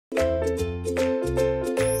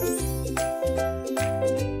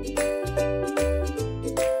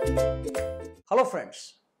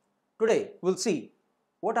will see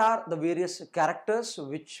what are the various characters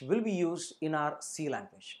which will be used in our C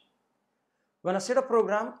language. When I said a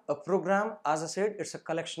program, as I said, it's a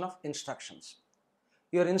collection of instructions.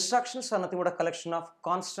 Your instructions are nothing but a collection of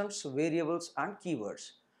constants, variables and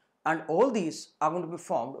keywords, and all these are going to be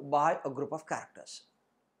formed by a group of characters.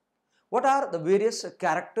 What are the various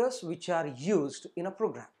characters which are used in a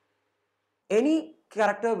program? Any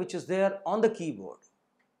character which is there on the keyboard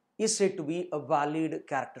is said to be a valid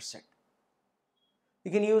character set.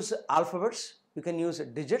 You can use alphabets, you can use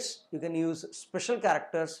digits, you can use special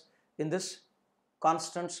characters in this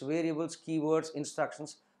constants, variables, keywords,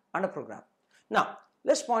 instructions and a program. Now,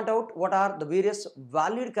 let's point out what are the various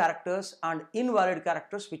valid characters and invalid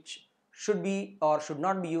characters which should be or should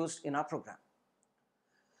not be used in our program.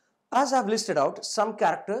 As I have listed out some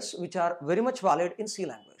characters which are very much valid in C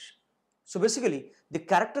language. So basically, the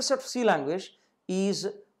character set of C language is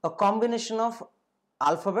a combination of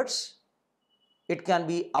alphabets. It can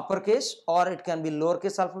be uppercase or it can be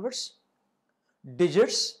lowercase alphabets,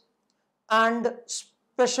 digits and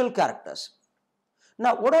special characters.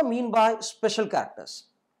 Now, what do I mean by special characters?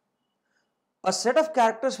 A set of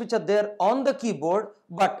characters which are there on the keyboard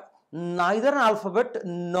but neither an alphabet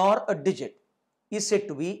nor a digit is said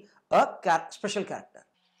to be a special character.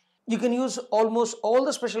 You can use almost all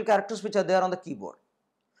the special characters which are there on the keyboard.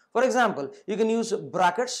 For example, you can use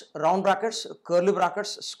brackets, round brackets, curly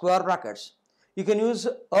brackets, square brackets. You can use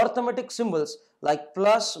arithmetic symbols like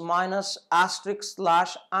plus, minus, asterisk,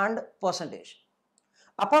 slash and percentage.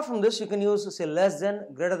 Apart from this, you can use say less than,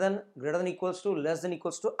 greater than equals to, less than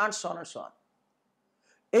equals to and so on and so on.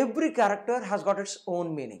 Every character has got its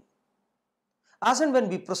own meaning. As and when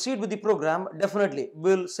we proceed with the program, definitely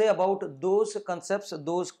we'll say about those concepts,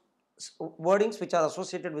 those wordings which are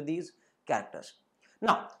associated with these characters.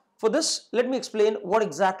 Now, for this, let me explain what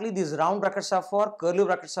exactly these round brackets are for, curly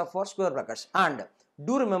brackets are for, square brackets. And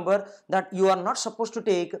do remember that you are not supposed to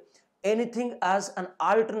take anything as an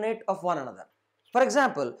alternate of one another. For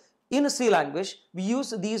example, in C language, we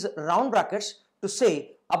use these round brackets to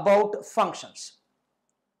say about functions.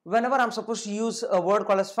 Whenever I'm supposed to use a word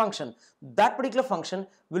called as function, that particular function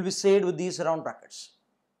will be said with these round brackets.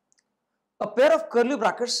 A pair of curly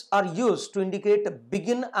brackets are used to indicate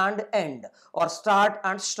begin and end or start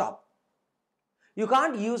and stop. You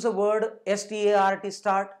can't use a word start,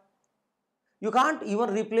 start. You can't even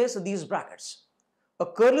replace these brackets. A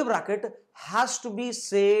curly bracket has to be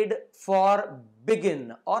said for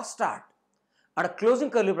begin or start, and a closing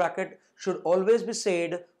curly bracket should always be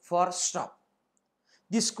said for stop.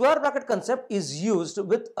 The square bracket concept is used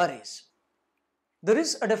with arrays. There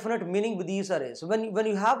is a definite meaning with these arrays. When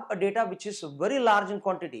you have a data which is very large in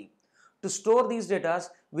quantity, to store these data,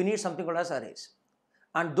 we need something called as arrays.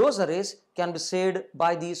 And those arrays can be said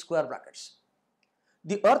by these square brackets.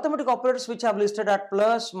 The arithmetic operators which I have listed at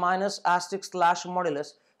plus, minus, asterisk, slash,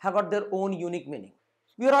 modulus have got their own unique meaning.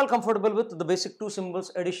 We are all comfortable with the basic two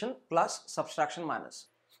symbols addition plus subtraction minus.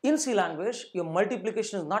 In C language, your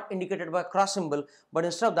multiplication is not indicated by a cross symbol, but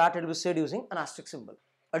instead of that, it will be said using an asterisk symbol.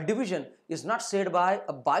 A division is not said by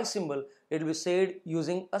a by symbol, it will be said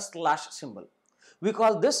using a slash symbol. We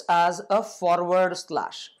call this as a forward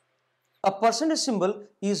slash. A percentage symbol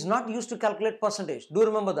is not used to calculate percentage. Do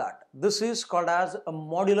remember that. This is called as a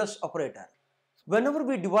modulus operator. Whenever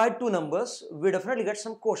we divide two numbers, we definitely get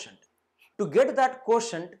some quotient. To get that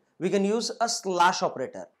quotient, we can use a slash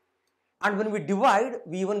operator. And when we divide,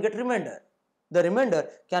 we even get remainder. The remainder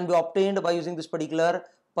can be obtained by using this particular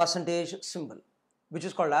percentage symbol, which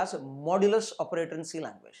is called as modulus operator in C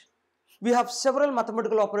language. We have several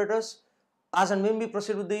mathematical operators. As and when we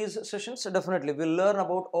proceed with these sessions, definitely we'll learn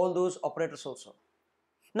about all those operators also.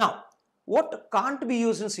 Now, what can't be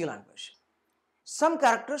used in C language? Some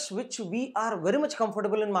characters which we are very much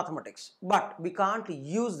comfortable in mathematics, but we can't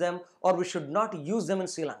use them or we should not use them in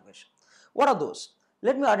C language. What are those?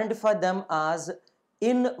 Let me identify them as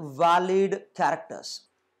invalid characters.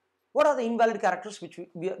 What are the invalid characters which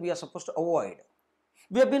we are supposed to avoid?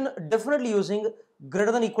 We have been definitely using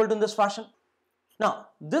greater than equal to in this fashion. Now,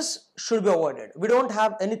 this should be avoided. We don't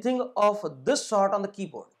have anything of this sort on the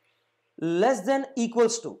keyboard. Less than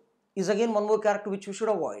equals to is again one more character which we should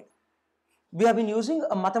avoid. We have been using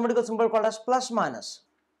a mathematical symbol called as plus minus,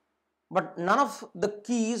 but none of the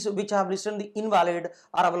keys which I have listed in the invalid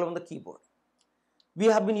are available on the keyboard. We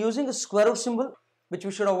have been using a square root symbol which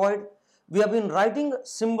we should avoid. We have been writing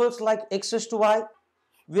symbols like x raised to y.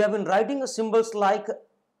 We have been writing symbols like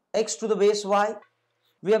x to the base y.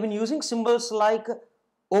 We have been using symbols like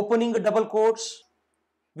opening double quotes.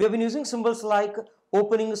 We have been using symbols like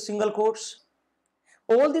opening single quotes.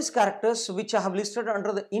 All these characters which I have listed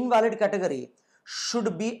under the invalid category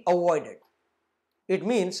should be avoided. It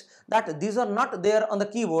means that these are not there on the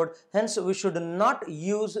keyboard, hence we should not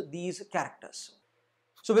use these characters.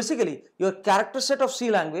 So basically, your character set of C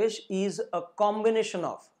language is a combination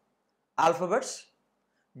of alphabets,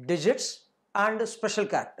 digits and special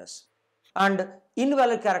characters, and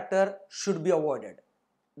invalid character should be avoided.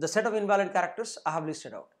 The set of invalid characters I have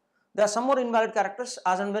listed out. There are some more invalid characters,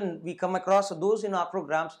 as and when we come across those in our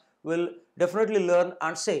programs, we'll definitely learn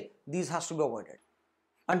and say these has to be avoided.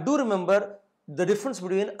 And do remember the difference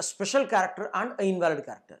between a special character and an invalid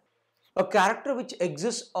character. A character which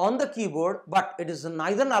exists on the keyboard but it is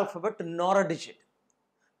neither an alphabet nor a digit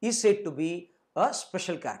is said to be a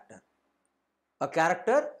special character. A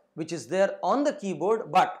character which is there on the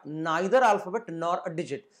keyboard but neither alphabet nor a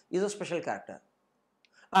digit is a special character.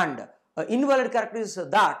 And an invalid character is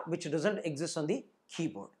that which doesn't exist on the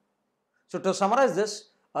keyboard. So to summarize this,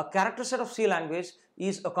 a character set of C language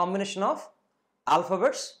is a combination of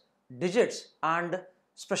alphabets, digits and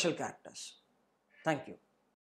special characters. Thank you.